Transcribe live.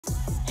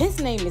His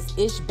name is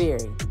Ish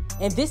Barri,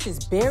 and this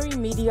is Barri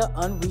Media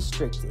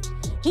Unrestricted.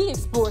 He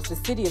explores the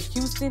city of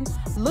Houston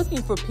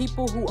looking for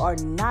people who are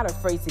not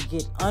afraid to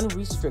get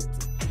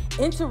unrestricted.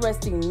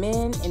 Interesting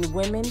men and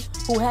women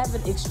who have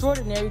an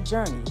extraordinary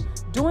journey,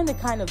 doing the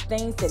kind of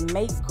things that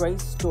make great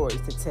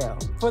stories to tell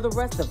for the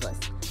rest of us.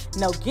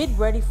 Now get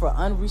ready for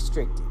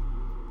Unrestricted.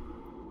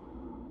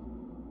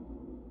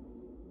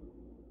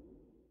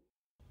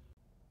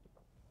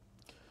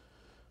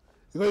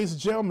 Ladies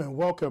and gentlemen,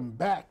 welcome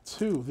back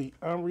to the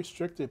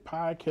Unrestricted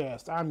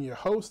Podcast. I'm your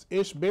host,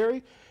 Ish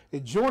Barri,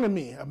 and joining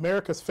me,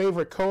 America's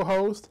favorite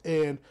co-host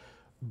and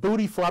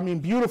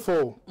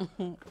beautiful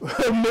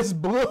Miss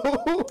Blue.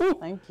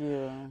 Thank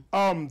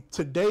you.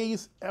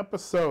 Today's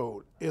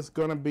episode is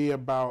going to be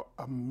about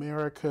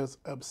America's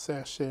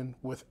obsession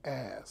with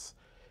ass.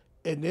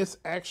 And this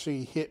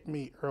actually hit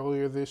me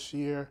earlier this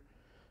year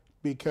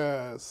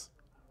because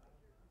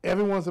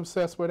everyone's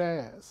obsessed with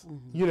ass.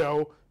 You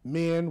know,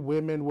 men,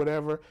 women,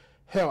 whatever.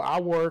 Hell, I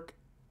work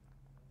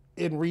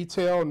in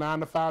retail,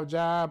 9-to-5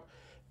 job,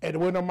 and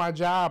when on my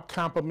job,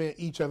 compliment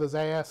each other's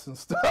ass and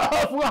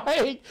stuff.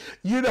 Like,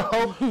 you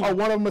know, or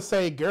one of them will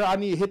say, girl, I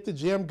need to hit the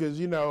gym because,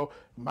 you know,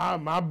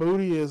 my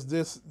booty is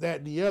this,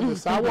 that, the other.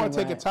 So I want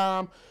to take a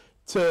time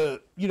to,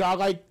 you know, I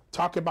like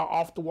talking about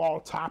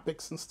off-the-wall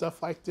topics and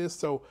stuff like this.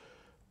 So,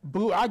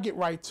 Blue, I get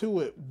right to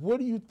it. What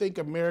do you think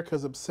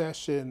America's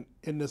obsession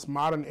in this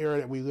modern era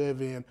that we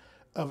live in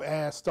of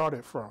ass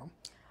started from?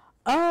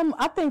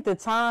 I think the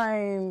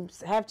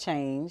times have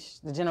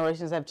changed. The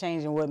generations have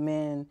changed in what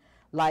men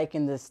like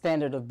in the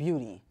standard of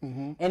beauty.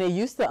 And it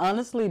used to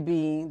honestly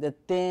be the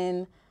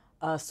thin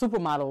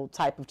supermodel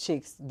type of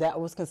chicks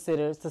that was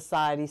considered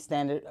society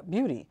standard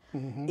beauty.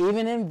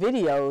 Even in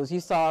videos, you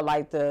saw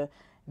like the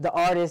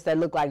artists that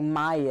looked like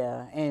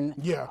Maya, and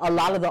a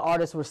lot of the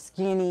artists were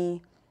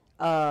skinny,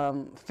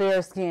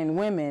 fair-skinned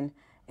women.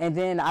 And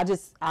then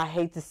I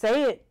hate to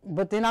say it,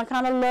 but then I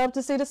kind of love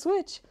to see the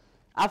switch.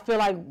 I feel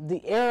like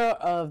the era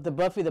of the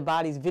Buffy the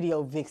Body's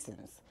video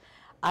vixens,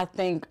 I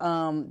think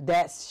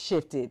that's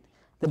shifted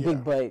the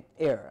big butt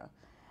era.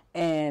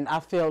 And I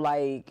feel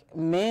like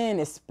men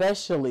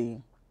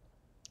especially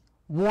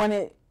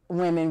wanted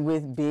women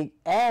with big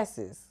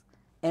asses.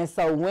 And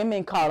so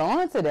women caught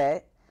on to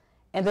that,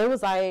 and they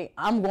was like,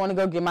 I'm going to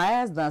go get my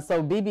ass done.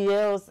 So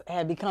BBLs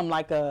had become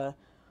like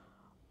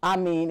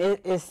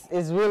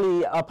it's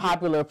really a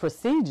popular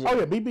procedure. Oh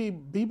yeah,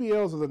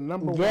 BBLs are the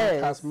number one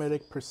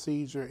cosmetic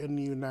procedure in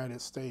the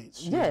United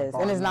States. Yes,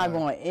 and it's not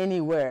going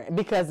anywhere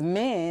because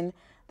men,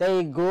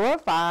 they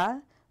glorify,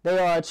 they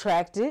are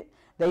attracted,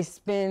 they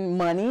spend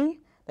money.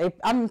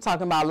 I'm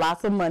talking about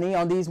lots of money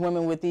on these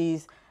women with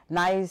these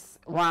nice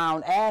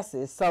round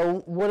asses.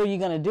 So what are you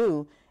gonna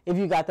do if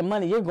you got the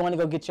money? You're going to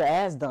go get your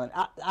ass done.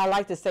 I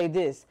like to say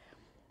this: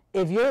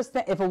 if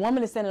a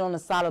woman is standing on the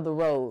side of the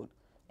road,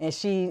 and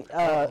if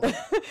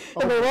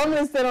a woman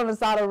is sitting on the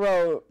side of the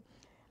road,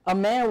 a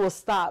man will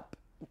stop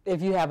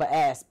if you have an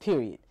ass,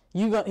 period.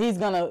 He's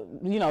going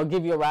to,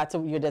 give you a ride to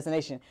your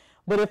destination.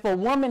 But if a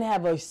woman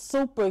have a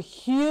super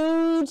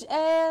huge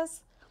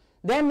ass,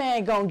 that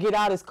man going to get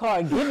out his car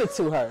and give it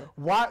to her.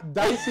 Why?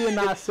 Dicey and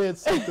I said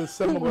something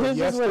similar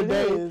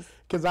yesterday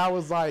because I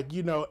was like,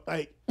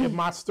 like in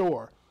my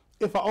store,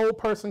 if an old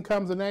person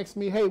comes and asks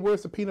me, hey,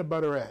 where's the peanut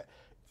butter at?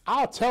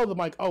 I'll tell them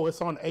like, oh,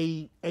 it's on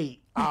aisle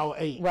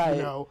 8,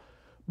 right.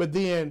 But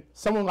then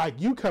someone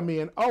like you come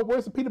in, oh,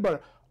 where's the peanut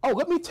butter? Oh,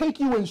 let me take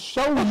you and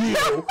show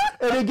you.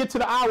 And then get to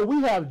the aisle.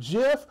 We have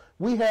Jif,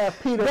 we have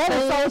Peter Pan.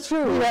 That is so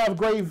true. We have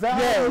Great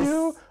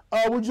Value.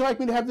 Yes. Would you like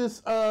me to have this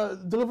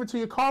delivered to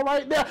your car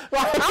right now?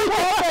 I know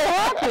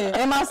that happened.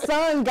 And my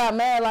son got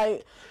mad.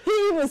 Like,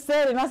 he even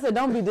said it, and I said,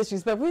 don't be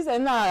disrespectful. He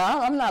said, nah,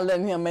 I'm not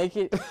letting him make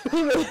it.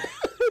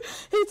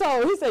 He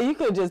said, you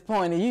could just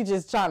point and you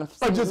just trying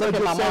to look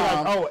at my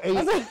mom.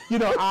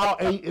 Like, aisle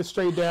 8 is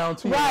straight down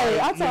to right.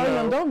 I told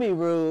him, don't be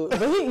rude.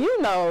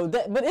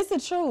 But but it's the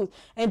truth.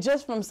 And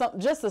just from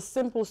just a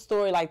simple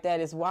story like that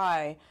is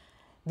why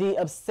the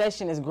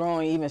obsession is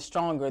growing even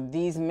stronger.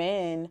 These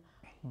men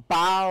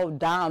bow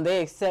down.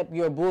 They accept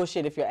your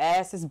bullshit. If your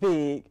ass is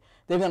big,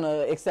 they're going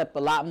to accept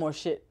a lot more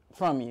shit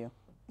from you.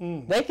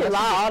 They can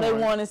lie all they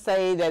want to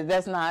say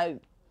that's not...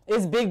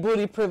 It's big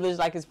booty privilege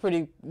like it's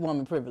pretty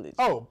woman privilege.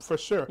 Oh, for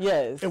sure.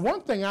 Yes. And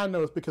one thing I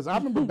know is because I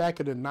remember back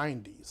in the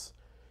 90s,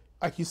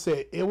 like you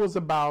said, it was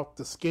about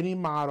the skinny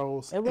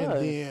models. It was. And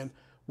then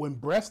when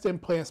breast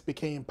implants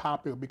became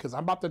popular, because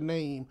I'm about to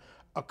name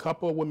a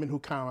couple of women who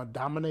kind of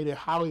dominated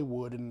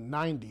Hollywood in the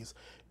 90s,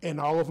 and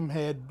all of them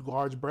had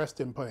large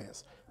breast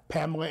implants.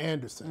 Pamela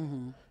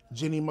Anderson,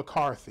 Jenny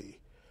McCarthy,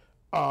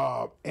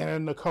 Anna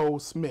Nicole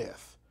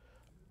Smith.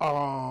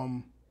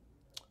 Darn,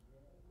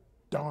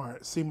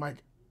 it seemed like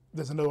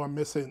there's another one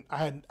missing.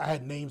 I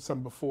had named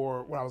some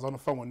before when I was on the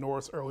phone with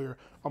Norris earlier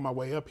on my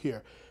way up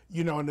here.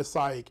 And it's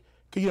like,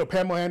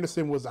 Pamela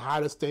Anderson was the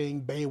hottest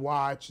thing,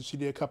 Baywatch, and she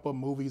did a couple of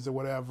movies or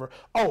whatever.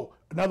 Oh,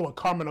 another one,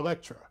 Carmen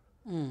Electra.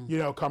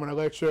 Carmen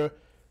Electra,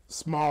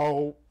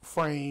 small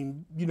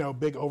frame,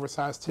 big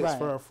oversized tits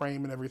for her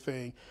frame and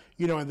everything.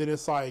 And then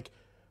it's like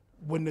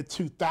when the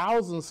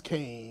 2000s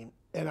came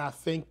and I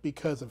think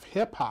because of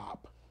hip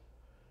hop,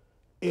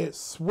 it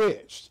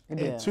switched.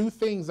 Yeah. And two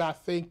things I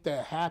think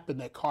that happened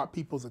that caught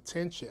people's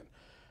attention.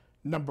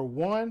 Number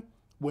one,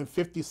 when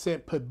 50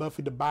 Cent put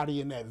Buffy the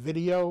Body in that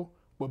video,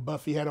 where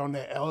Buffy had on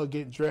that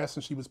elegant dress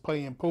and she was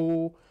playing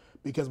pool,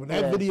 because when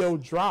that video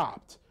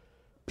dropped,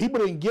 people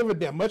didn't give it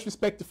that much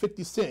respect to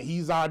 50 Cent.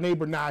 He's our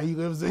neighbor now. He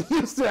lives in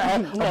Houston. I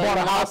bought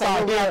a house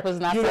out here.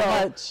 Not so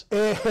much.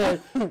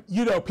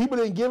 And, people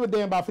didn't give a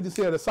damn about 50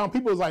 Cent. The song,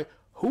 people was like,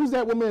 who's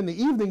that woman in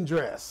the evening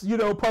dress,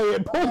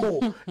 playing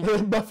pool?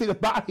 And Buffy the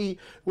Body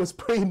was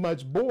pretty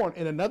much born.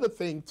 And another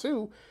thing,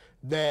 too,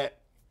 that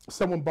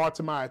someone brought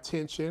to my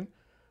attention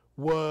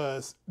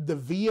was the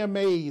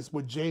VMAs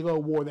where J-Lo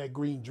wore that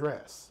green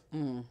dress.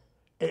 And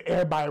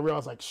everybody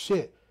realized, like,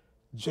 shit,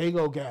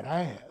 J-Lo got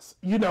ass.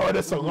 And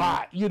it's a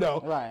lot,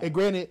 Right. And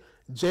granted,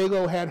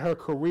 J-Lo had her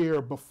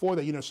career before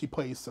that. She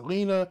played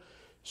Selena.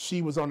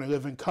 She was on The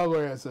Living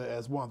Color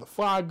as one of the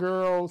Fly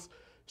Girls.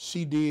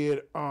 She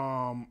did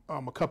a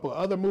couple of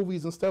other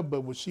movies and stuff,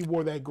 but when she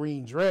wore that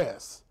green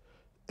dress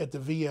at the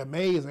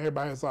VMAs, and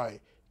everybody was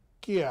like,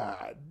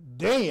 God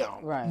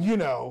damn. Right.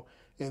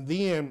 And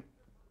then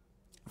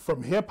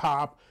from hip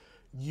hop,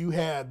 you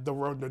had the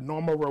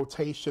normal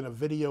rotation of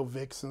video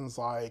vixens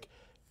like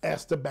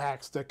Esther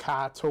Baxter,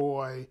 Kai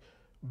Toy,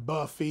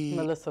 Buffy,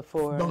 Melissa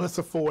Ford. That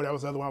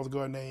was the other one I was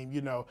going to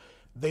name.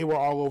 They were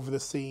all over the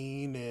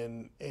scene,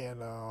 and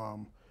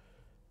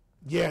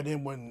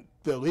then when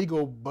the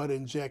illegal butt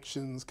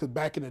injections, because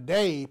back in the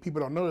day, people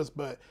don't know this,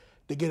 but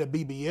to get a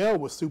BBL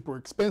was super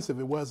expensive.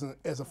 It wasn't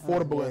as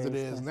affordable as it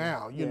is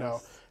now.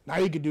 Now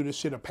you can do this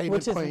shit a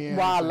payment plan. Which is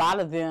why a lot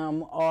of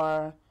them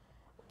are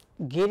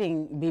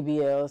getting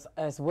BBLs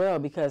as well,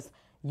 because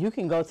you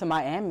can go to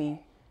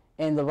Miami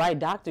and the right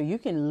doctor, you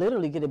can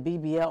literally get a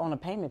BBL on a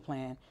payment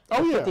plan for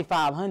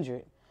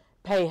 $5,500,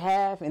 pay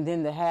half, and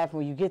then the half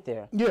when you get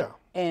there. Yeah.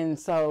 And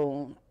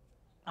so,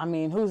 I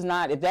mean, who's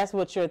not? If that's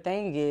what your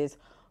thing is,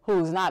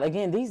 who's not?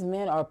 Again, these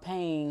men are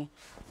paying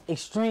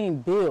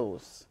extreme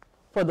bills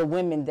for the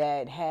women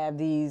that have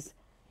these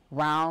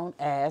round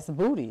ass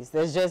booties.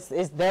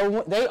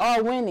 They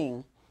are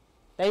winning.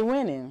 They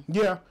winning.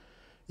 Yeah.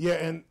 Yeah,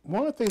 and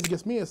one of the things that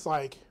gets me is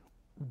like,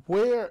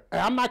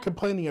 I'm not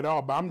complaining at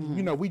all, but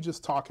I'm, we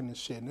just talking this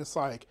shit, and it's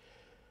like,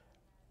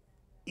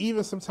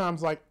 even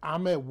sometimes, like,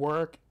 I'm at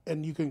work,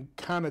 and you can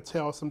kind of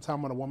tell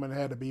sometimes when a woman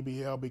had a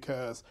BBL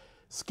because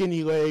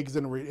skinny legs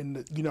and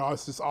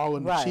it's just all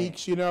in the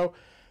cheeks, and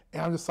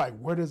I'm just like,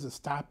 where does it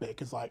stop at?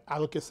 Because, like, I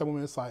look at some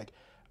women, it's like,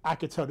 I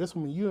could tell this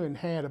woman, you done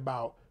had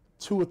about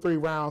 2 or 3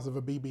 rounds of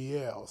a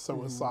BBL,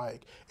 so it's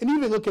like, and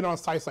even looking on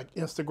sites like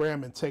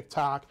Instagram and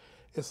TikTok,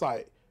 it's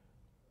like,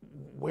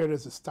 where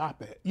does it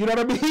stop at? You know what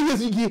I mean?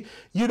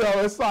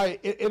 It's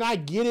like, and I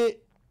get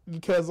it,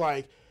 because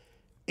like,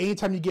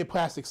 anytime you get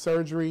plastic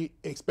surgery,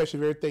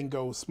 especially if everything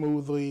goes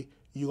smoothly,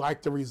 you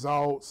like the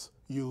results,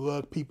 you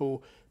look,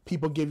 people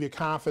give you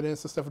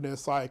confidence and stuff, and then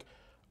it's like,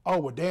 oh,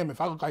 well, damn, if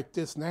I look like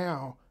this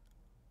now,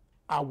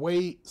 I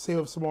wait, save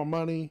up some more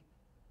money,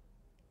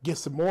 get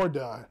some more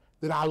done,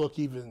 then I look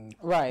even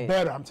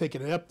better. I'm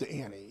taking it up the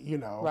ante,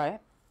 Right.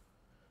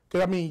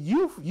 Because, I mean,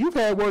 you've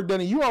had work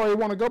done, and you already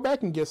want to go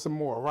back and get some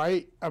more,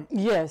 right?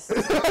 Yes.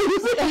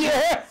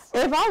 Yes.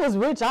 If I was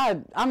rich, I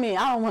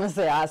don't want to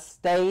say I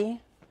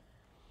stay,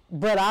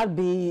 but I'd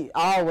be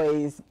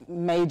always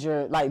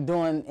major, like,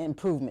 doing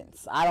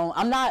improvements.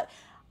 I'm not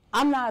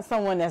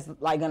someone that's,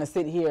 like, going to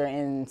sit here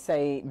and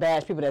say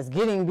bash people that's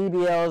getting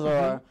BBLs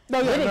or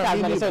getting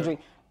cosmetic surgery.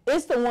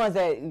 It's the ones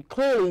that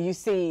clearly you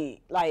see,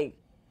 like,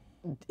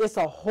 it's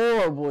a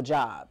horrible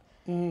job.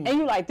 And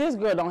you like, this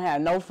girl don't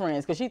have no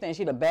friends because she thinks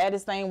she the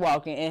baddest thing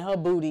walking, and her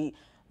booty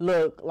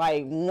look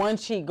like one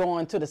cheek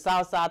going to the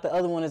south side, the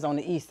other one is on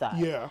the east side.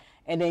 Yeah.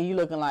 And then you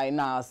looking like,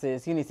 nah,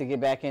 sis, you need to get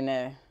back in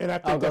there. And I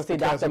think that's go see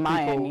because Dr. of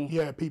Miami.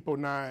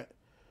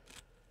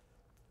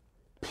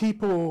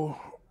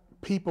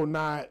 people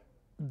not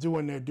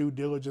doing their due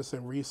diligence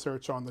and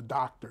research on the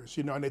doctors,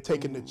 and they're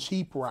taking the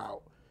cheap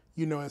route,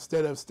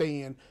 instead of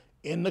staying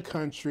in the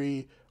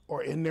country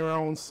or in their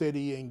own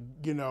city and,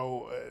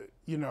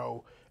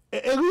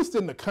 at least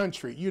in the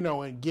country,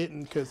 and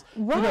getting, because,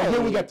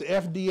 here we got the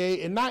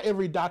FDA, and not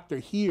every doctor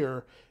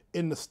here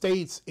in the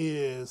States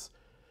is,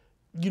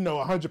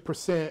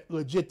 100%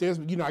 legit. There's,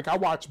 like, I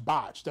watch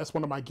Botch. That's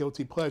one of my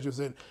guilty pleasures,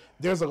 and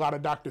there's a lot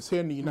of doctors here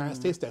in the United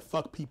States that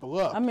fuck people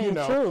up. I mean,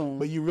 true.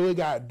 But you really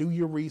got to do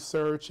your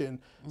research, and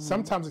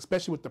sometimes,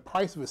 especially with the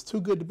price, if it's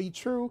too good to be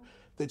true,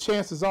 the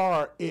chances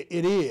are it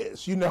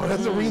is.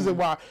 That's the reason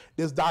why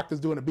this doctor's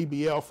doing a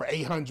BBL for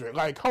 $800.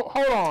 Like,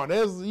 hold on,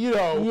 there's,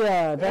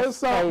 yeah, that's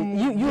something.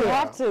 You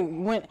have to,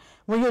 when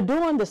you're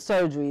doing the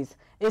surgeries,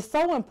 it's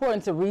so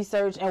important to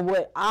research. And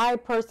what I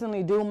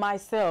personally do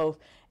myself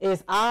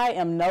is I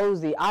am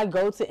nosy. I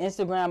go to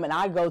Instagram and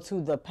I go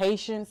to the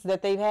patients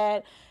that they've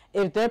had.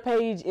 If their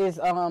page is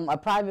a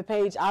private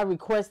page, I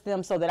request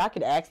them so that I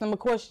could ask them a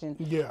question.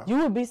 Yeah. You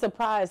would be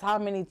surprised how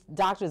many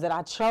doctors that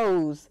I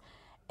chose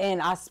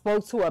and I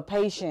spoke to a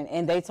patient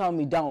and they told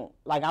me don't.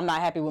 Like, I'm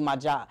not happy with my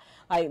job.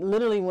 Like,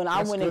 literally when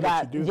I went and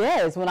got,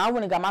 when I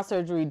went and got my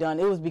surgery done,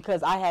 it was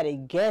because I had a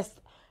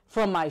guest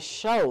from my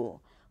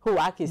show who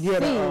I could see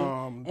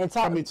and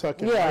talk. Tummy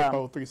tucking,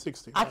 Lipo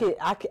 360.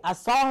 I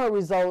saw her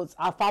results.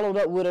 I followed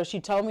up with her. She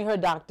told me her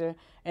doctor,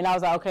 and I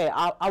was like, okay,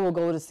 I will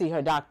go to see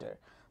her doctor.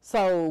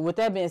 So with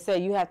that being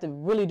said, you have to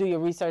really do your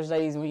research,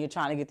 ladies, when you're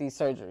trying to get these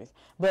surgeries.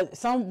 But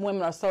some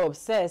women are so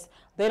obsessed,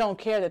 they don't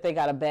care that they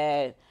got a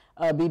bad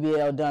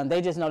BBL done.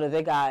 They just know that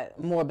they got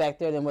more back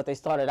there than what they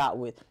started out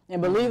with.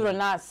 And believe it or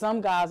not,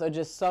 some guys are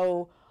just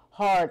so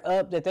hard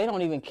up that they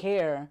don't even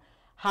care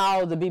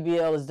how the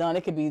BBL is done.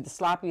 It could be the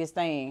sloppiest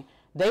thing.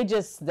 They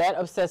just that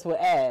obsessed with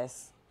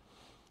ass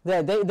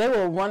that they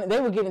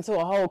will get into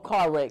a whole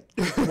car wreck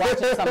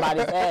watching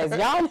somebody's ass.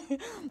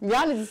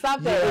 Y'all need to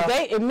stop that.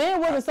 Yeah. If men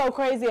wasn't so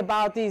crazy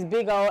about these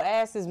big old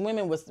asses,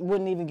 women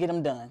wouldn't even get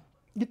them done.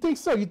 You think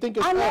so? You think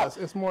it's us?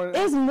 It's more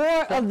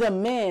of the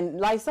men.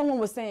 Like someone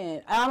was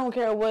saying, I don't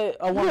care what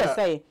a woman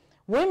say.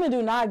 Women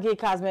do not get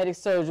cosmetic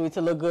surgery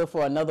to look good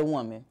for another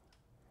woman.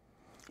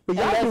 But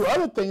y'all do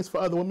other things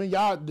for other women.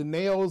 Y'all, the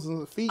nails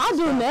and the feet. I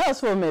do nails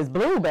for Miss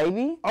Blue,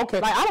 baby.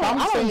 Okay. Like, I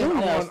don't do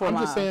nails for I'm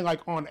just saying, like,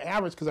 on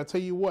average, because I tell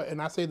you what,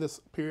 and I say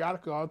this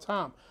periodically all the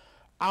time,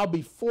 I'll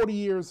be 40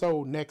 years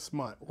old next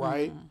month,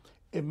 right?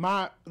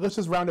 Let's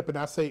just round up and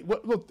I say,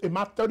 look, in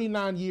my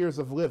 39 years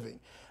of living,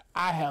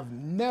 I have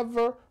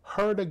never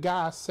heard a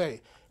guy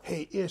say,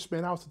 hey, Ish,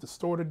 man, I was at the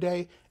store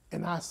today,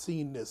 and I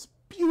seen this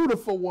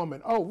beautiful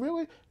woman. Oh,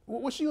 really?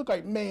 What she look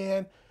like?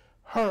 Man,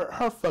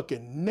 her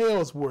fucking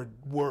nails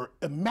were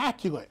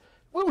immaculate.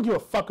 We don't give a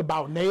fuck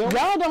about nails.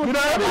 Y'all don't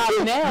care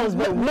about nails,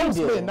 but we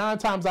do. 9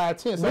 times out of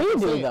 10. So we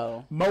do,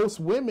 though. Most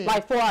women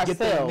like for get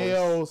their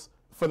nails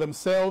for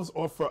themselves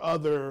or for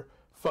other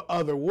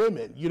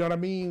women. You know what I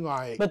mean?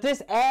 Like, but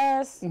this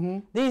ass,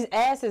 these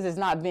asses is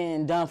not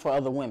being done for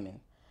other women.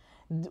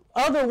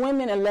 Other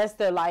women, unless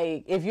they're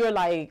like, if you're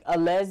like a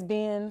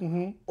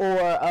lesbian, or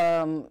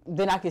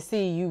then I could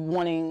see you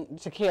wanting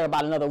to care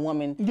about another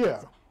woman.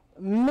 Yeah.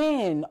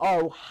 Men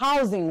are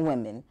housing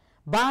women,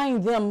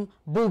 buying them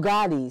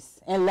Bugattis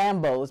and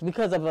Lambos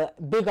because of a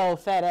big old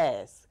fat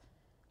ass.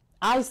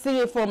 I see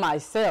it for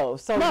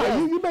myself. So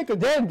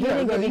they're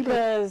getting it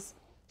because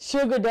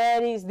sugar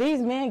daddies,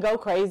 these men go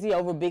crazy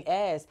over big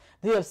ass.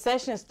 The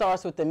obsession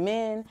starts with the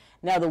men.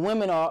 Now the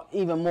women are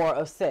even more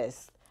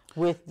obsessed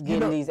with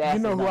getting these asses.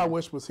 You know who done. I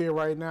wish was here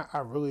right now? I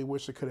really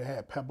wish I could have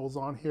had Pebbles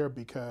on here,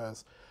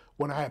 because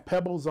when I had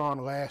Pebbles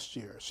on last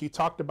year, she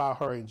talked about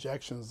her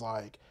injections,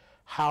 like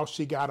how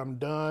she got them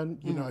done.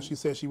 You know, she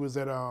said she was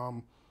at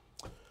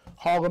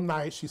Harlem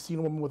Nights. She seen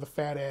a woman with a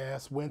fat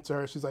ass, went to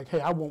her. She's like, hey,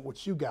 I want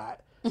what you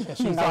got. And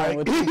she's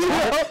like,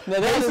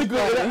 basically,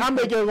 I'm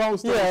making a long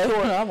story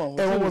short. And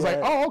one was like,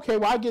 oh, okay,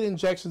 well, I get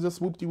injections,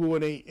 just whoop-de-woo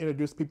when they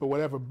introduce people,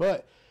 whatever.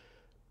 But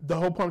the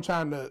whole point I'm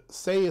trying to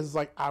say is,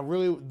 like,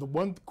 the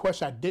one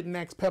question I didn't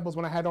ask Pebbles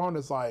when I had on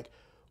is, like,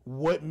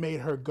 what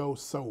made her go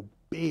so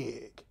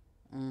big?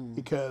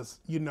 Because,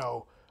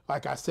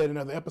 like I said in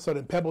another episode,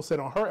 and Pebbles said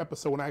on her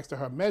episode when I asked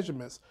her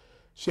measurements,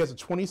 she has a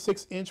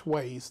 26-inch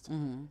waist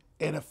and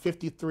a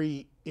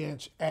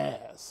 53-inch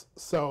ass.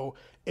 So,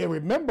 and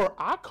remember,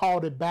 I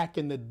called it back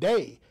in the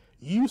day.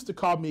 You used to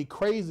call me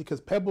crazy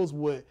because Pebbles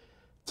would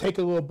take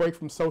a little break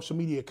from social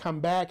media,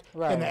 come back,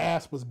 and the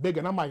ass was bigger.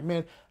 And I'm like,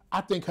 man,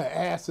 I think her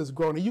ass is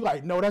growing. And you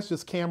like, no, that's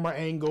just camera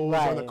angles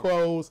or the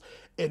clothes.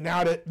 And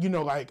now that,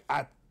 like,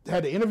 I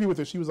had an interview with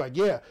her, she was like,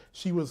 yeah,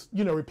 she was,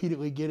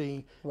 repeatedly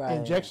getting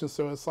injections.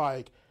 So it's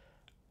like,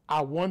 I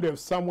wonder if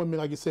some women,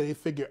 like you said, they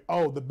figure,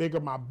 oh, the bigger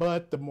my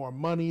butt, the more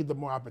money, the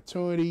more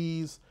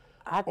opportunities,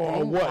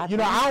 or what. I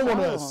don't want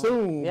to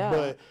assume,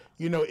 but,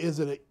 is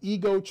it an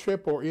ego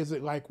trip, or is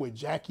it like what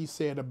Jackie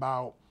said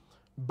about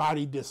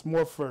body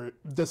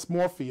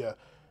dysmorphia?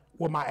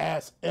 Will my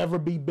ass ever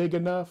be big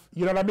enough?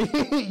 You know what I mean?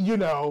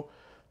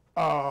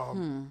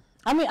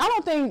 I mean, I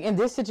don't think in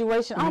this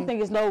situation, I don't think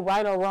it's no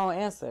right or wrong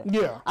answer.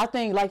 Yeah. I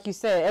think, like you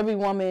said, every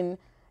woman,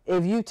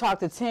 if you talk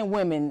to 10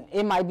 women,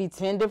 it might be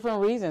 10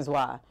 different reasons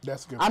why.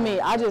 That's good. I mean,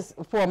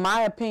 for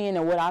my opinion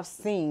and what I've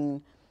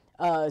seen,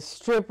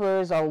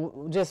 strippers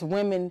or just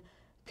women,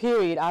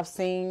 period, I've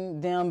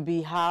seen them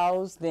be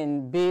housed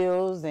and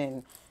bills,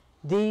 and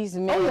these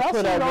men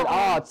put up with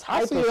all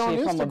types of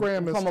shit from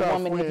a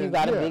woman if you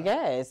got a big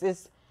ass.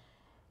 It's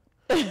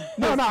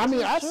No, I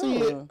mean, I see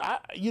it.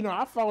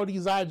 I follow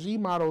these IG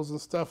models and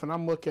stuff, and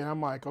I'm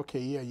like, okay,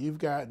 yeah, you've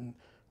gotten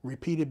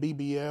repeated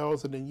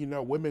BBLs, and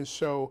then, women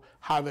show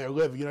how they're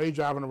living. They're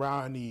driving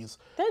around in these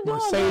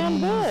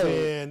Mercedes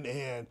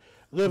and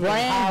living in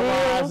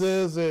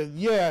high-rises, and,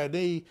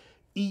 they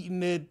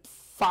eating at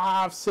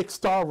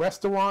 5-6-star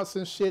restaurants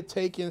and shit,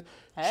 taking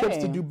trips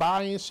to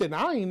Dubai and shit. And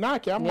I ain't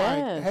knocking. I'm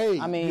like, hey,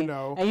 I mean,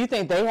 and you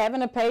think they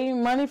having to pay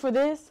money for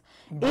this?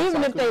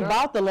 Even if they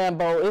bought the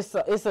Lambo,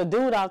 it's a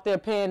dude out there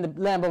paying the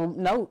Lambo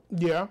note.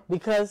 Yeah.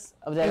 Because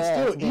of that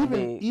ass being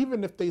big.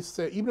 Even if they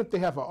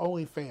have an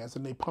OnlyFans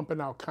and they pumping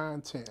out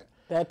content.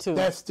 That too.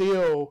 That's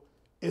still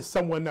is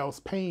someone else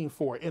paying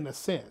for it in a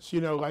sense.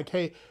 You know, like,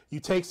 hey, you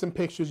take some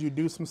pictures, you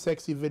do some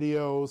sexy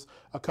videos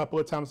a couple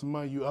of times a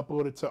month, you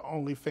upload it to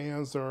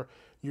OnlyFans or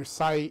your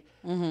site,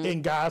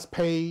 and guys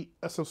pay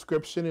a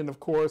subscription. And of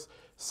course,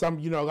 some,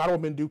 you know, a lot of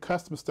women do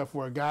custom stuff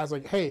where guys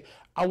like, hey,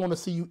 I want to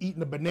see you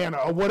eating a banana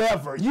or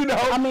whatever, you know,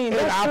 I mean,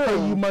 and I'll true.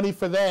 pay you money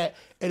for that,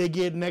 and they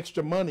get an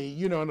extra money,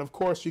 you know. And of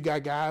course, you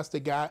got guys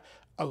that got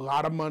a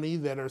lot of money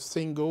that are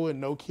single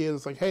and no kids.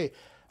 It's like, hey,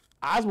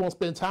 I just won't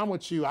spend time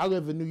with you. I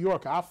live in New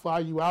York. I'll fly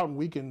you out and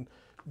we can,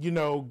 you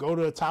know, go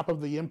to the top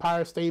of the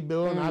Empire State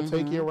Building. I'll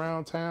take you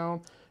around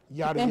town,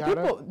 yada, And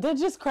yada. people, they're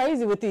just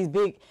crazy with these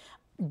big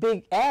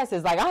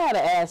asses. Like, I had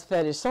an ass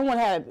fetish. Someone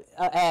had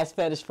an ass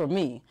fetish for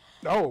me.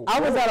 Oh, I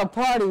was at a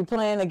party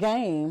playing a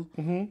game,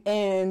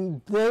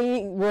 and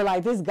they were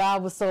like, this guy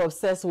was so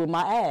obsessed with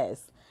my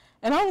ass.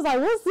 And I was like,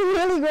 what's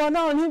really going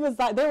on? And he was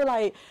like, they were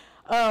like,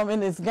 in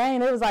this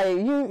game, it was like,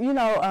 you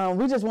know,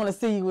 we just want to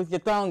see you with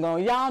your thumb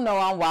going. Y'all know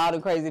I'm wild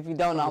and crazy. If you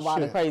don't know, I'm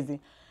wild and crazy.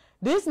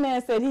 This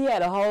man said he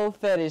had a whole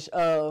fetish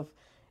of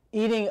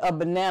eating a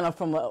banana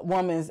from a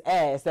woman's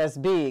ass that's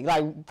big,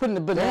 like putting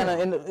the banana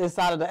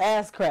inside of the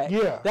ass crack.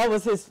 Yeah. That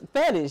was his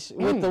fetish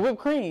with the whipped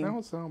cream. That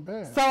don't sound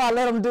bad. So I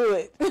let him do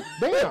it.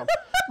 Damn.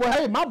 Well,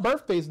 hey, my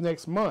birthday's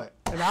next month,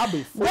 and I'll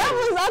be 40.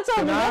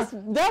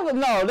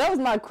 That was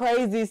my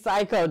crazy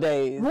psycho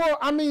days. Well,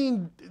 I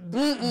mean,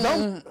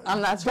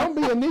 I'm not don't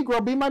be a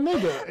Negro, be my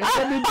nigga. And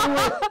let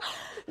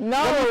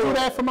me do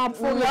that for my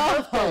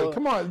 40th birthday.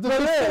 Come on,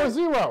 this is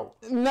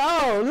 40.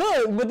 No,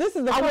 look, but this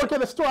is the I work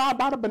at a store, I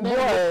bought a banana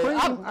with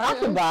cream. I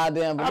can buy a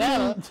damn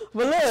banana.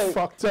 But look,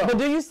 fucked up. But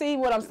do you see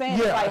what I'm saying?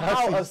 Yeah, It's like I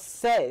how see.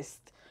 obsessed.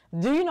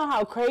 Do you know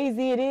how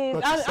crazy it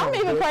is? I'm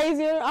even good.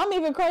 crazier. I'm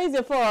even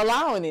crazier for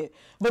allowing it.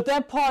 But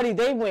that party,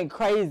 they went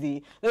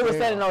crazy. They were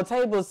sitting on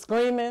tables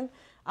screaming.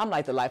 I'm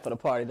like the life of the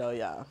party, though,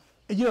 y'all.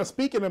 You know,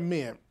 speaking of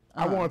men,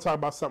 I want to talk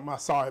about something I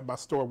saw at my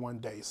store one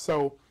day.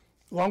 So,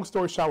 long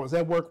story short, I was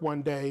at work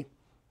one day,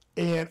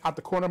 and out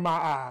the corner of my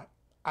eye,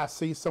 I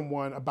see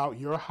someone about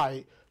your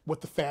height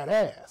with the fat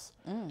ass.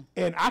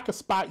 And I could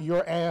spot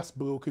your ass,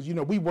 boo, because, you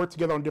know, we work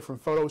together on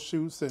different photo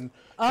shoots and,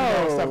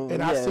 stuff.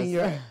 And I see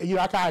your, you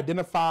know, I can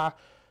identify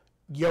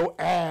your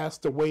ass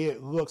the way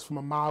it looks from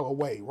a mile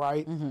away,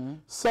 right?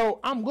 So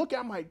I'm looking,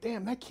 I'm like,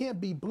 damn, that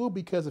can't be Blue,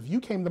 because if you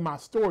came to my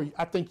store,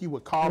 I think you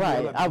would call me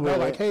and let me know,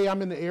 like, hey,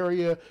 I'm in the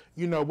area,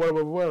 you know,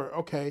 whatever.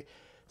 Okay.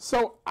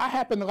 So I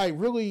happen to, like,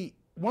 really,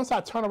 once I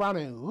turn around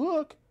and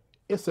look,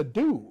 it's a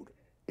dude.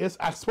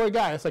 I swear to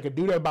God, it's like a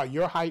dude about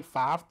your height,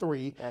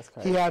 5'3". That's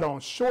crazy. He had on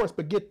shorts,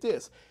 but get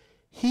this.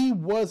 He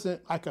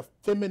wasn't like a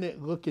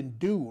feminine looking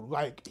dude.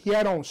 Like, he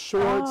had on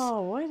shorts.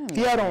 Oh, wait a minute.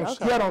 He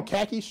had on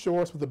khaki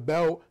shorts with a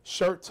belt,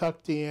 shirt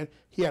tucked in.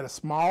 He had a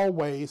small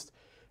waist.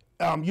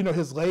 You know,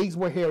 his legs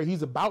were hairy.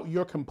 He's about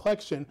your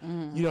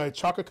complexion. You know, a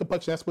chocolate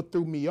complexion. That's what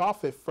threw me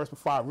off at first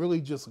before I really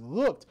just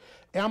looked.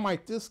 And I'm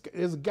like, this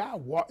guy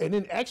and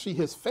then actually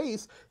his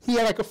face, he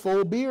had like a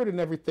full beard and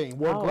everything.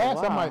 Wore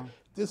glasses. Wow. I'm like,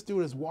 this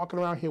dude is walking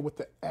around here with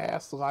the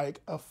ass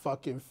like a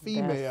fucking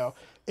female.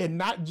 And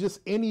not just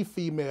any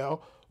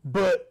female,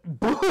 but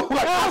Blue.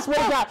 Like, I swear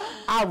to God,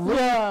 I really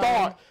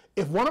thought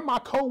if one of my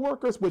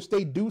coworkers, which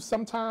they do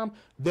sometime,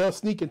 they'll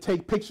sneak and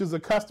take pictures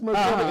of customers,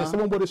 and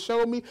someone would have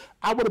showed me,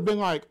 I would have been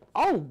like,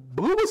 oh,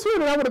 Blue was here,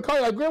 and I would have called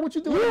you, like, girl, what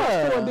you doing in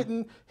my store, and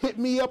didn't hit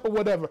me up or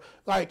whatever.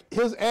 Like,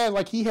 his ass,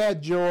 like, he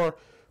had your,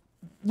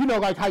 you know,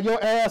 like how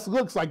your ass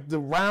looks, like the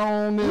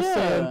roundness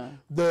and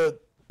the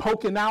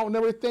poking out and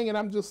everything, and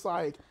I'm just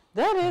like,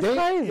 that is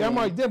crazy. Yeah, I'm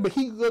like, damn, but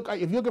he looked like,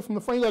 if you look at from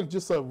the front, he looked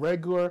just a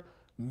regular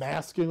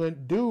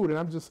masculine dude, and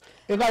I'm just,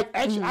 and like,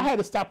 actually, I had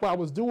to stop what I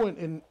was doing,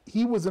 and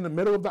he was in the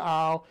middle of the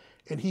aisle,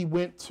 and he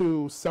went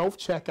to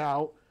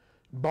self-checkout,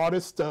 bought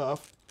his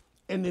stuff,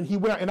 and then he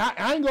went, and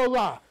I ain't gonna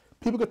lie,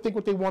 people could think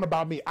what they want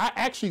about me. I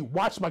actually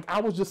watched, like,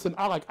 I was just in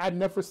awe, like, I'd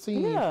never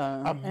seen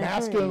a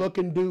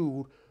masculine-looking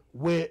dude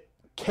with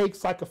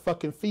cakes like a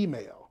fucking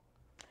female.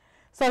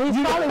 So he's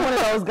probably one of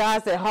those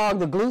guys that hog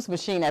the glutes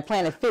machine at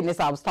Planet Fitness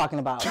I was talking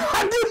about.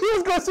 I knew he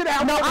was gonna sit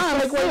down. No,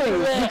 I'm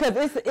serious,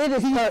 because it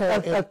is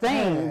a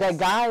thing that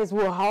guys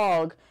will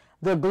hog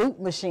the glute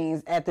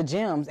machines at the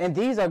gyms, and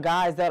these are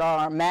guys that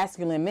are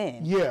masculine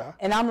men. Yeah.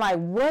 And I'm like,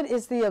 what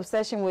is the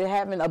obsession with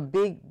having a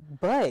big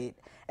butt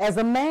as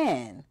a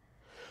man?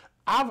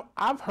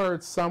 I've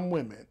heard some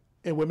women,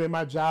 and women in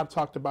my job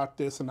talked about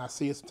this, and I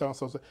see it sometimes.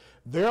 So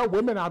there are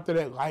women out there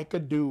that like a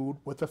dude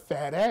with a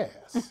fat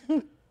ass.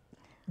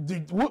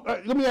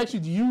 Let me ask you,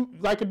 do you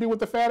like a dude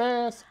with a fat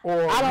ass,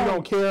 or you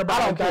don't care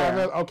about? I don't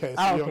care. Okay,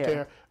 so you don't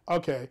care.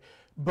 Okay,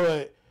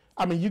 but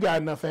I mean, you got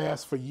enough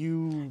ass for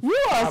you. You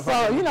are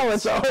so, you know,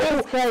 it's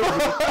crazy.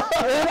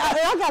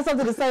 I got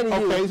something to say to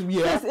you. Okay,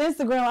 yeah. Since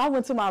Instagram, I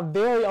went to my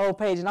very old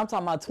page, and I'm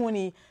talking about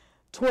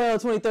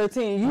 2012,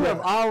 2013. You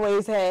have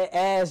always had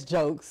ass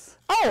jokes.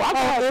 Oh, I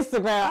got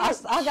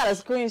Instagram. I got a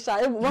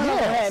screenshot. One of them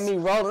had me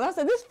rolling. I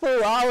said, this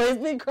fool always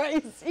been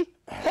crazy.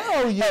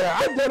 Hell yeah,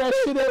 I do that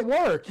shit at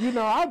work. You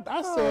know, I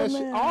say that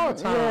shit all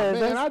the time. Yeah,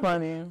 man. that's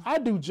funny. I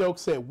do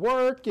jokes at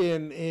work,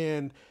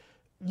 and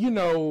you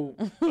know,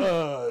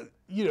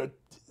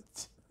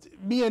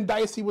 me and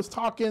Dicey was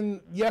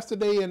talking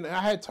yesterday, and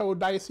I had told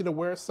Dicey to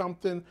wear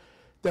something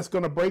that's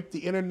going to break the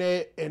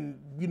internet, and,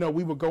 you know,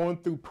 we were going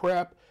through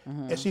prep,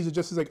 and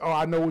she's like, oh,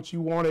 I know what you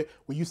wanted.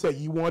 When you said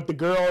you want the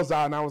girls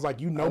out, and I was like,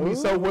 you know me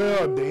so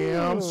well,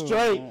 damn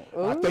straight.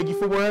 I thank you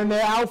for wearing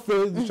that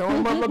outfit and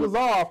showing motherfuckers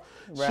off.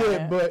 Right.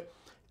 Shit, but,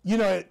 you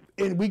know,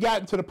 and we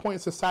got to the point in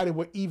society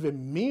where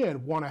even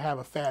men want to have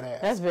a fat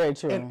ass. That's very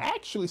true. And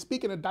actually,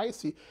 speaking of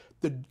Dicey,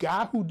 the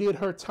guy who did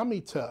her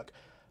tummy tuck,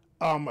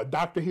 a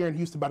doctor here in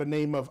Houston by the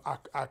name of,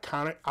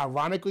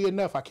 ironically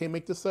enough, I can't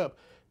make this up,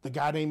 the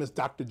guy name is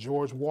Dr.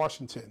 George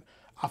Washington.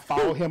 I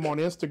follow him on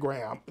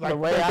Instagram. Like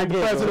the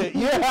president.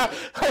 Yeah,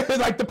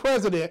 like the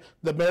president,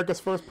 the America's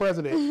first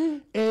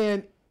president.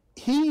 And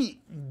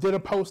he did a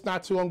post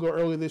not too long ago,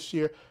 earlier this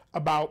year,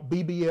 about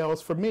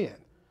BBLs for men.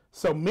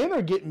 So men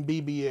are getting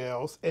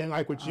BBLs, and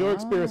like with your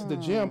experience at the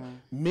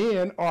gym,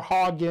 men are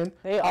hogging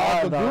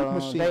all the group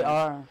machines. They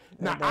are.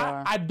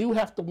 Now, I do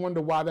have to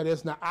wonder why that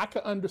is. Now, I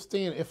can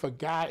understand if a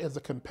guy is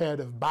a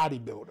competitive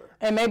bodybuilder.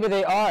 And maybe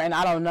they are, and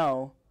I don't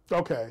know.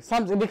 Okay.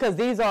 Something, because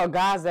these are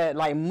guys that,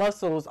 like,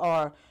 muscles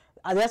are,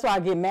 that's why I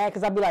get mad,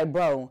 because I be like,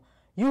 bro,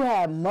 you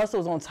have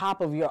muscles on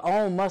top of your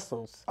own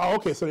muscles. Oh,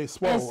 okay, so they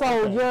swell. And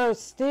so you're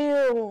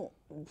still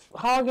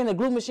hogging the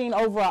glute machine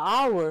over an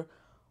hour.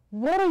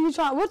 What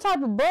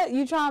type of butt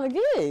you trying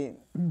to get?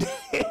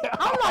 Damn.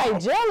 I'm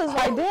like jealous,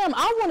 like, damn,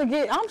 I'm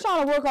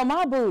trying to work on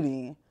my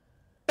booty.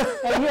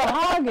 And you're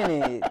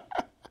hogging it.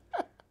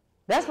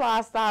 That's why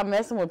I stopped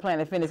messing with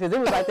Planet Fitness, because it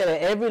was like that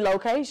at every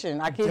location.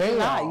 I kid you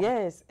not.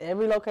 Yes,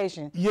 every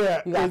location.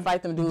 Yeah. You got to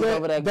fight them dudes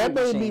over that glute made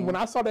machine. me, when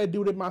I saw that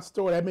dude at my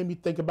store, that made me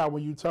think about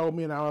when you told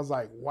me, and I was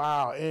like,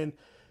 wow. And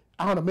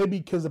I don't know, maybe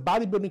because the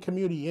bodybuilding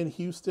community in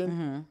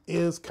Houston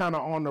is kind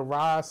of on the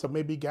rise, so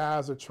maybe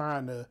guys are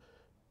trying to,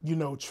 you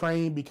know,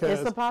 train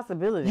because... It's a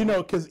possibility. You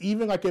know, because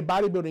even like at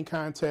bodybuilding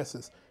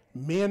contests,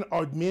 men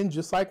are men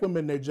just like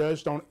women. They're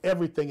judged on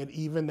everything, and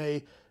even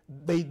they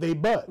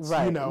butts,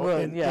 right. You know, well,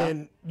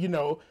 and you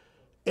know,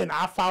 and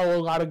I follow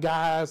a lot of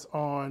guys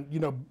on, you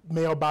know,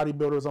 male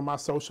bodybuilders on my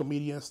social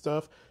media and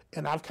stuff,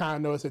 and I've kind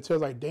of noticed it too,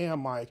 like,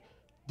 damn, like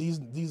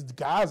these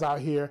guys out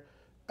here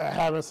are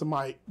having some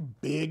like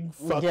big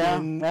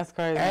fucking that's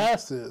crazy.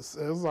 asses.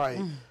 It's like,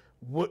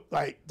 what,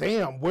 like,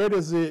 damn, where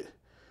does it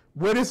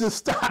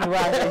stop?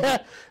 Right.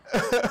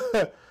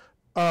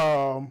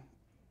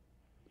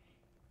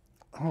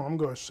 I'm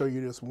going to show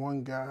you this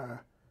one guy.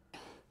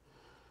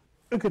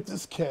 Look at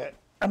this cat.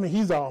 I mean,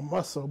 he's all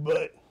muscle,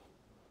 but...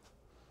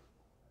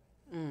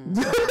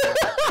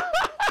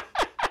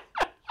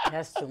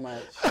 That's too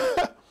much.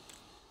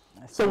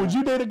 So would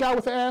you date a guy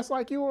with an ass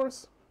like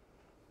yours?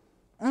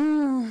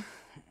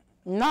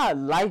 Not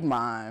like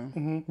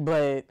mine,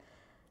 but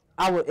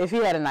I would, if he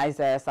had a nice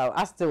ass,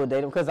 I still would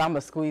date him, because I'm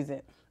going to squeeze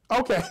it.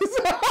 Okay.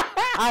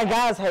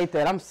 Guys hate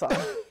that. I'm sorry.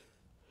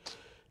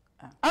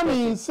 I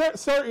mean,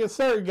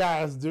 certain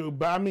guys do,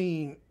 but I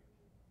mean,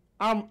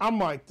 I'm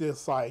like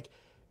this, like,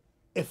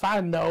 if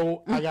I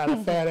know I got a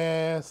fat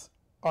ass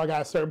or I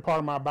got a certain part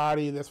of my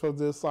body that's for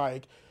this,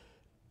 like,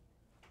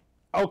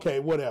 okay,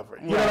 whatever.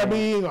 You know what I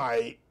mean?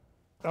 Like,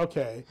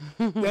 okay.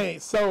 Dang,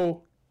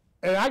 so,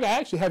 and I got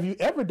actually, have you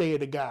ever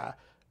dated a guy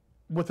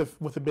with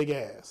a big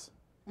ass?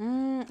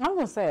 I'm going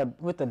to say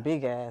with a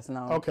big ass,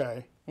 no.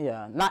 Okay.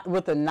 Yeah, not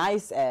with a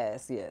nice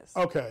ass, yes.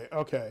 Okay.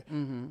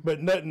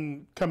 But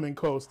nothing coming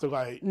close to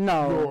like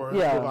no, yours.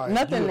 Like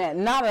nothing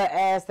not an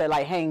ass that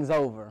like hangs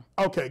over.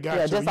 Okay, gotcha.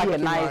 Yeah, just like a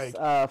nice,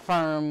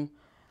 firm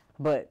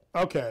butt.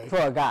 Okay. For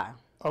a guy.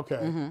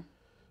 Okay.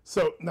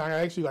 So now,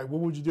 actually, like,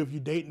 what would you do if you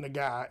dating a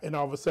guy and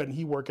all of a sudden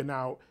he working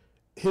out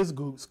his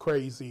glutes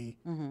crazy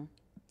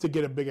to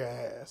get a bigger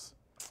ass?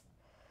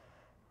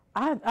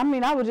 I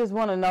mean, I would just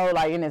want to know,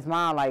 like, in his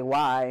mind, like,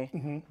 why.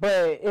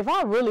 But if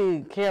I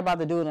really care about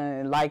the dude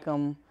and like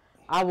him,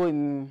 I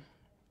don't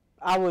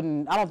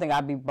think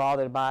I'd be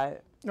bothered by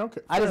it.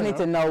 Okay. I just need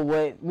to know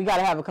we got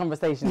to have a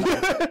conversation.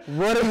 Like,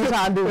 what are you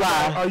trying to do?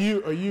 Why? Are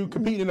you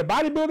competing in a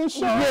bodybuilding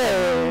show?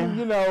 Yeah.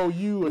 You know,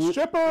 you a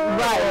stripper?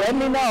 Right. Let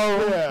me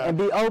know and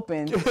be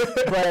open.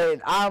 But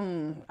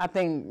I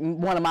think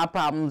one of my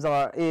problems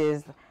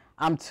is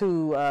I'm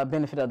too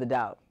benefit of the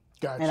doubt.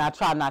 Gotcha. And I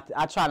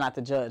try not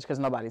to judge, because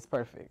nobody's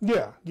perfect.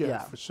 Yeah,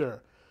 for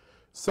sure.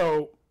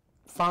 So,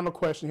 final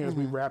question here as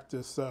we wrap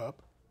this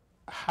up.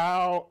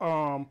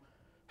 How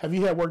have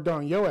you had work done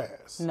on your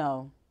ass?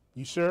 No.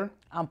 You sure?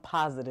 I'm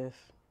positive.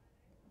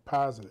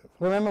 Positive.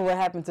 Remember what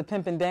happened to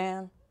Pimpin'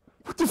 Dan?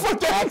 What the fuck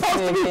that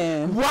supposed to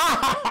be?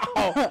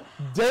 Wow!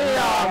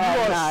 Damn,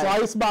 you gonna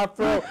slice my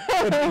throat.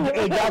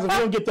 Hey guys, if you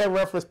don't get that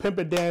reference,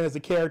 Pimpin' Dan is a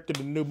character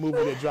in the new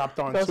movie that dropped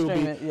on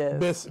Tubi.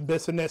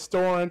 Bissonnette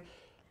Storin.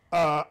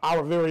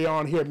 Our very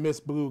own here, Miss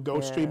Blue, go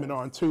stream it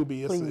on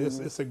Tubi.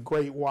 It's a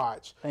great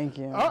watch. Thank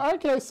you.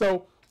 Okay,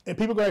 so, and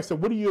people go ask, so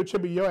what do you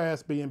attribute your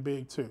ass being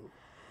big to?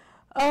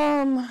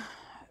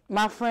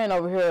 My friend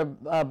over here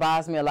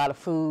buys me a lot of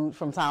food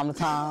from time to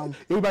time.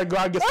 Everybody go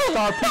out and get some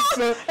star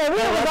pizza. And we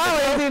was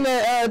always in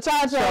the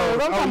cha-cha. I'm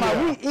talking about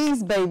we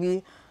eat,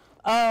 baby.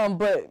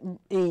 But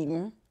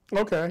eating.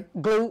 Okay.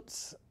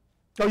 Glutes.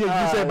 Oh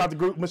yeah, you said about the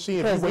group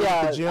machine. If you wait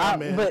at the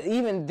gym, but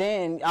even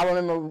then, I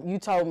remember you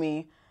told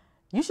me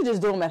you should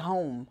just do them at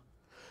home.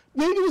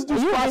 Yeah, you can just do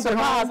squats at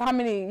home. How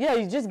many? Yeah,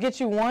 you just get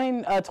you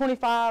one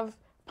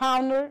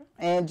 25-pounder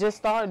and just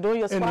start doing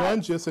your squats. And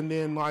lunges, and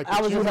then like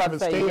if you having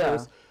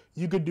stairs,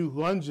 you could do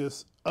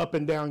lunges up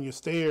and down your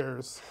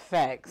stairs.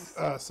 Facts.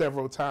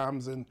 Several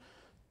times, and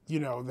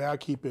that'll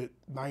keep it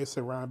nice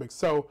and round.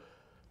 So,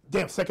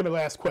 second to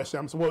last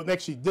question.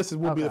 Actually, this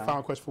will be the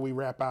final question before we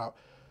wrap out.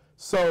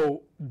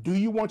 So, do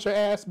you want your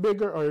ass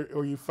bigger,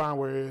 or you fine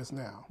where it is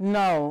now?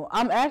 No,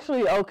 I'm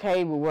actually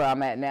okay with where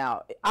I'm at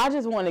now. I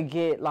just want to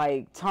get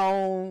like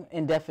tone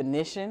and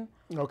definition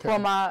for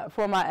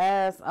my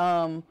ass.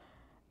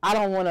 I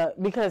don't want to,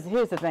 because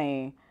here's the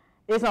thing,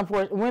 it's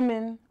unfortunate.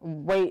 Women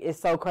weight is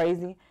so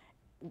crazy.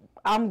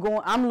 I'm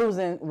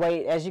losing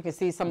weight, as you can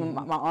see. Some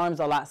of my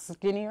arms are a lot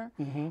skinnier,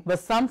 but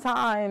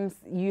sometimes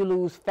you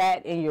lose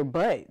fat in your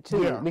butt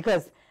too,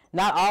 because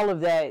not all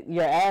of that,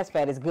 your ass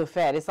fat is good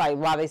fat. It's like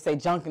why they say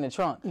junk in the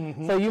trunk.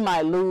 So you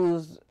might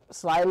lose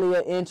slightly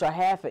an inch or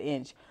half an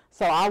inch.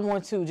 So I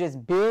want to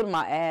just build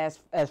my ass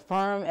as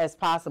firm as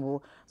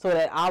possible so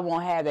that I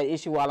won't have that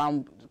issue while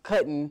I'm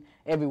cutting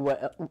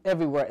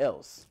everywhere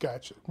else.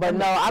 Gotcha. But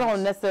no, I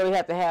don't necessarily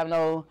have to have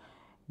no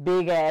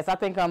big ass. I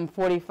think I'm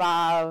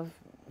 45,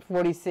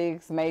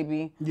 46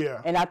 maybe.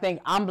 Yeah. And I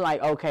think I'm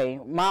like, okay,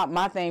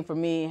 my thing for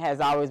me has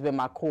always been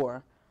my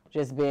core,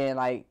 just being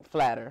like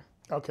flatter.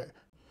 Okay.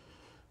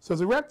 So as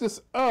we wrap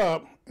this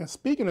up, and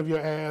speaking of your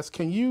ass,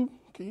 can you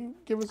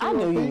give us a I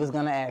little knew peek? you was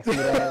going to ask me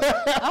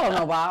that. I don't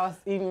know why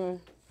I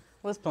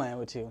was playing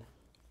with you.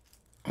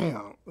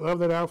 Damn, love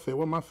that outfit.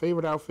 One of my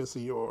favorite outfits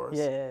of yours.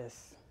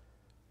 Yes.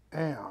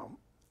 Damn.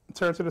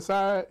 Turn to the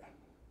side.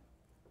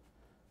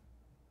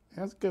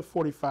 That's a good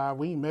 45.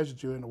 We ain't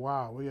measured you in a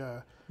while.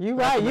 You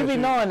right. You be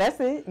knowing. That's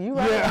it. You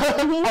right.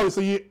 Yeah. Oh,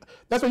 so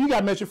that's what you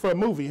got measured for a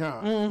movie,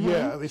 huh?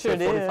 Yeah. They sure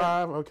said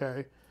 45.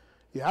 Okay.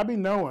 Yeah, I be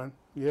knowing.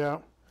 Yeah.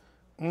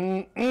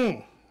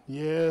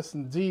 Yes,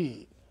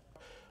 indeed.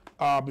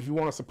 If you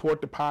want to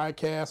support the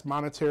podcast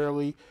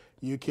monetarily,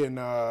 you can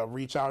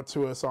reach out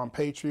to us on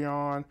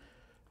Patreon.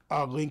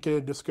 Link in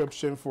the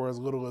description for as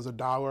little as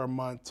 $1 a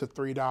month to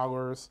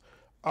 $3.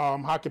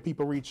 How can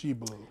people reach you,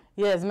 Blue?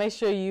 Yes, make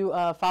sure you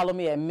follow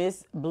me at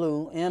Miss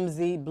Blue,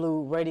 MZ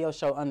Blue Radio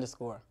Show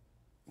 _.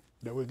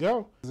 There we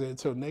go.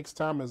 Until next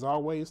time, as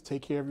always,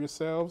 take care of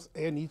yourselves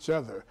and each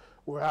other.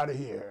 We're out of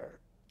here.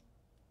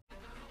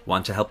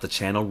 Want to help the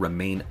channel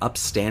remain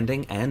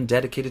upstanding and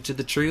dedicated to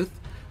the truth?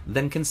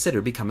 Then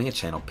consider becoming a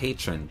channel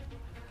patron.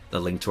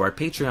 The link to our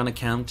Patreon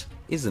account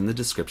is in the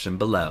description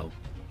below.